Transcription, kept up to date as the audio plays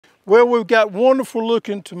Well, we've got wonderful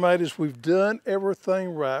looking tomatoes. We've done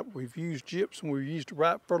everything right. We've used gypsum, we've used the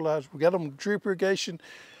right fertilizer, we got them drip irrigation.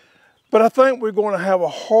 But I think we're going to have a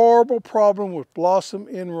horrible problem with blossom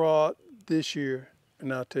end rot this year,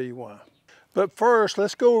 and I'll tell you why. But first,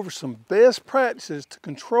 let's go over some best practices to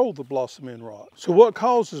control the blossom end rot. So what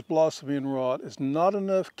causes blossom end rot is not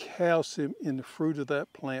enough calcium in the fruit of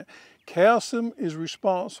that plant. Calcium is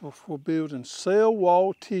responsible for building cell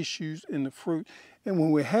wall tissues in the fruit. And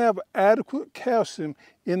when we have adequate calcium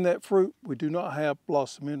in that fruit, we do not have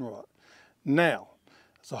blossom end rot. Now,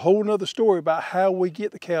 it's a whole nother story about how we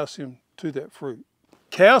get the calcium to that fruit.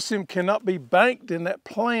 Calcium cannot be banked in that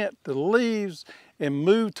plant, the leaves, and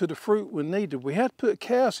moved to the fruit when needed. We have to put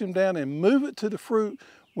calcium down and move it to the fruit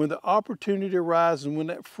when the opportunity arises and when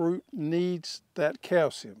that fruit needs that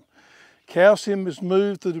calcium. Calcium is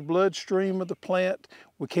moved through the bloodstream of the plant.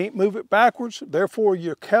 We can't move it backwards. Therefore,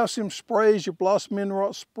 your calcium sprays, your blossom end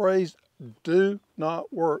rot sprays do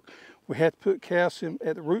not work. We have to put calcium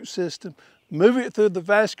at the root system, move it through the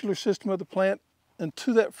vascular system of the plant and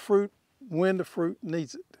to that fruit when the fruit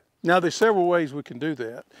needs it. Now, there's several ways we can do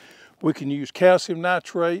that. We can use calcium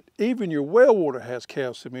nitrate. Even your well water has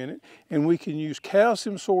calcium in it. And we can use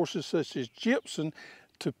calcium sources such as gypsum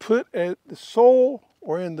to put at the soil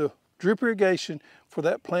or in the drip irrigation for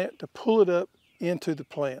that plant to pull it up into the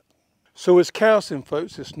plant. So it's calcium,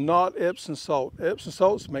 folks. It's not Epsom salt. Epsom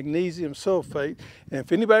salt is magnesium sulfate. And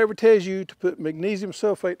if anybody ever tells you to put magnesium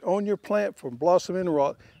sulfate on your plant for blossom end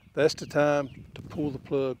rot, that's the time to pull the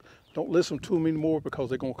plug. Don't listen to them anymore because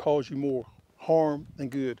they're going to cause you more harm than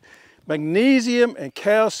good. Magnesium and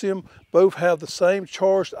calcium both have the same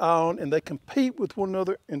charged ion and they compete with one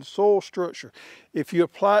another in the soil structure. If you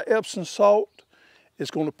apply Epsom salt, it's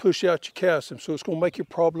going to push out your calcium, so it's going to make your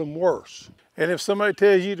problem worse. And if somebody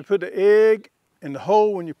tells you to put the egg in the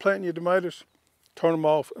hole when you're planting your tomatoes, turn them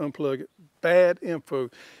off, unplug it. Bad info.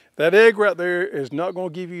 That egg right there is not going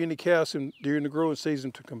to give you any calcium during the growing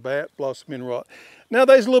season to combat blossom end rot. Now,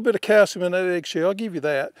 there's a little bit of calcium in that eggshell, I'll give you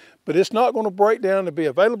that, but it's not going to break down to be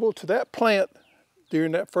available to that plant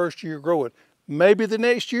during that first year growing. Maybe the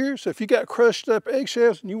next year, so if you got crushed up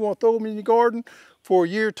eggshells and you want to throw them in your garden for a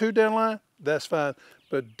year or two down the line, that's fine.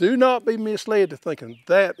 But do not be misled to thinking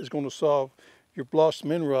that is going to solve your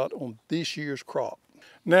blossom end rot on this year's crop.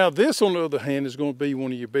 Now, this, on the other hand, is going to be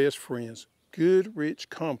one of your best friends. Good, rich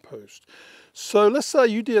compost. So let's say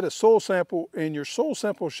you did a soil sample and your soil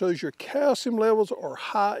sample shows your calcium levels are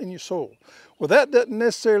high in your soil. Well, that doesn't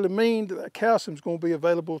necessarily mean that calcium is going to be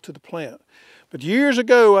available to the plant. But years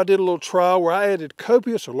ago, I did a little trial where I added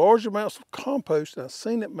copious or large amounts of compost, and I've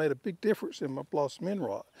seen it made a big difference in my blossom end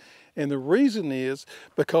rot. And the reason is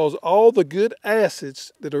because all the good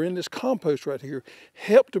acids that are in this compost right here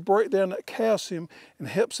help to break down that calcium and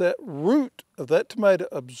helps that root of that tomato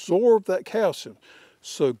absorb that calcium.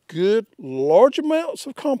 So good large amounts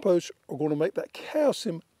of compost are going to make that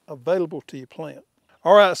calcium available to your plant.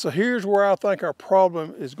 All right, so here's where I think our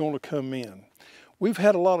problem is going to come in. We've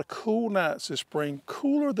had a lot of cool nights this spring,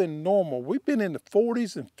 cooler than normal. We've been in the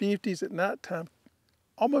 40s and 50s at nighttime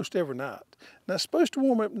almost every night. Now, it's supposed to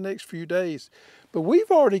warm up the next few days, but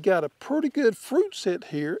we've already got a pretty good fruit set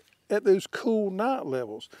here at those cool night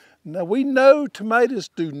levels. Now, we know tomatoes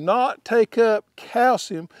do not take up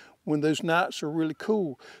calcium when those nights are really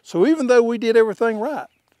cool. So even though we did everything right,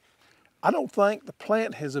 I don't think the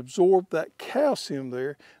plant has absorbed that calcium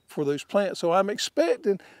there for those plants. So I'm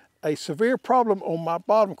expecting a severe problem on my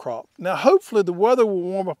bottom crop. Now, hopefully the weather will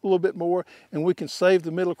warm up a little bit more and we can save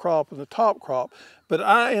the middle crop and the top crop. But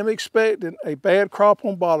I am expecting a bad crop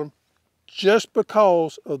on bottom just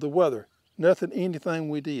because of the weather. Nothing, anything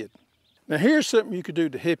we did. Now, here's something you could do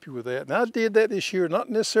to help you with that. And I did that this year, not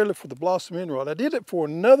necessarily for the blossom end rot. I did it for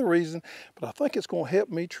another reason, but I think it's going to help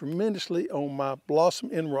me tremendously on my blossom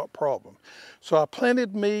end rot problem. So I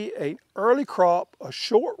planted me an early crop, a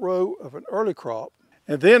short row of an early crop,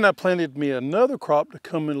 and then I planted me another crop to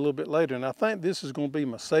come in a little bit later. And I think this is going to be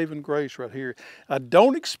my saving grace right here. I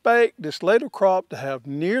don't expect this later crop to have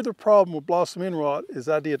near the problem with blossom end rot as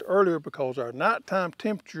I did earlier because our nighttime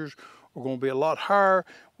temperatures are going to be a lot higher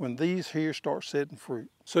when these here start setting fruit.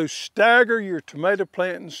 So stagger your tomato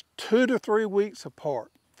plantings 2 to 3 weeks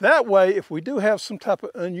apart. That way, if we do have some type of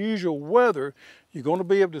unusual weather, you're going to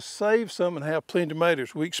be able to save some and have plenty of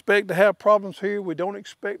tomatoes. We expect to have problems here. We don't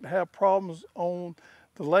expect to have problems on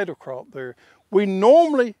the later crop there. We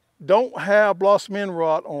normally don't have blossom end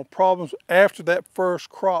rot on problems after that first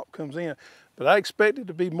crop comes in, but I expect it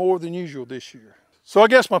to be more than usual this year. So I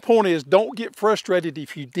guess my point is, don't get frustrated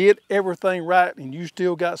if you did everything right and you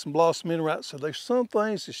still got some blossoming right. So there's some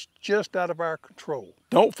things that's just out of our control.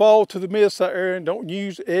 Don't fall to the myths out there, and don't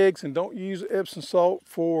use eggs and don't use Epsom salt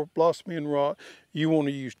for blossoming rot. You want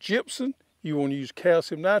to use gypsum, you want to use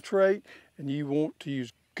calcium nitrate, and you want to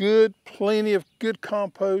use plenty of good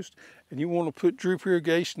compost, and you want to put drip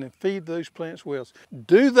irrigation and feed those plants well.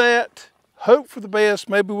 Do that, hope for the best.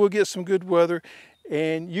 Maybe we'll get some good weather,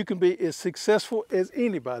 and you can be as successful as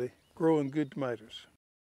anybody growing good tomatoes.